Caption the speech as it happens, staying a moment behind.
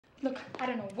Look, I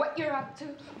don't know what you're up to,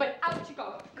 but out you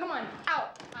go. Come on,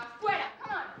 out. Afuera,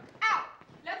 come on, out.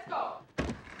 Let's go.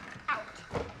 Out.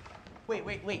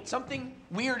 Wait. Something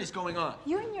weird is going on.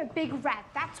 You and your big rat,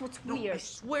 that's what's weird. I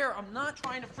swear, I'm not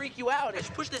trying to freak you out. I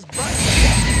just push this button.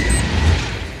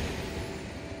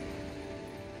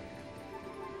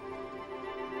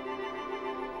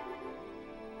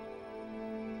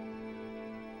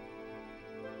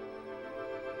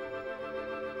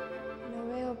 Lo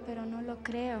veo, pero no lo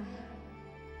creo.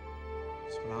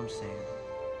 That's what I'm saying.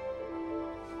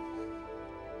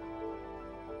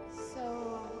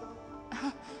 So,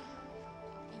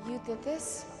 you did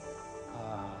this?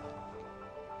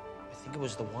 I think it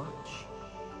was the watch.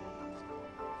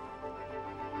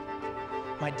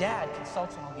 My dad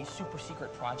consults on all these super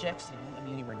secret projects that he won't let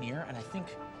me anywhere near, and I think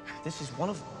this is one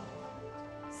of them.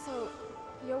 So,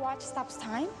 your watch stops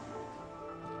time?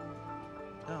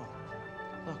 No.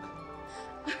 Look.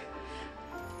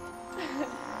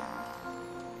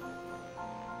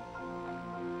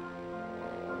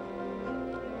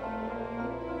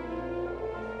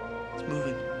 It's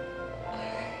moving.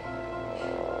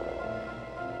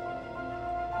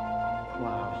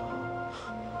 Wow.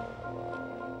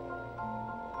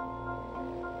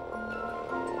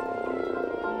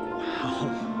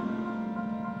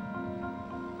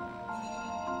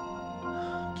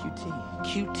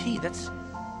 QT, that's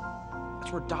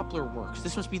where Dopler works.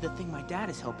 This must be the thing my dad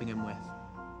is helping him with.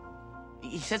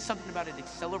 He said something about it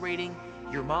accelerating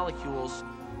your molecules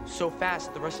so fast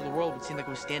that the rest of the world would seem like it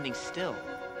was standing still.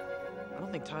 I don't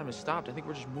think time has stopped. I think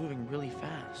we're just moving really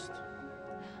fast.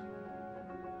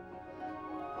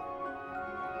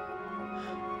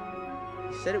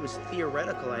 He said it was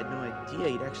theoretical. I had no idea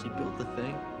he'd actually built the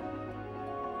thing.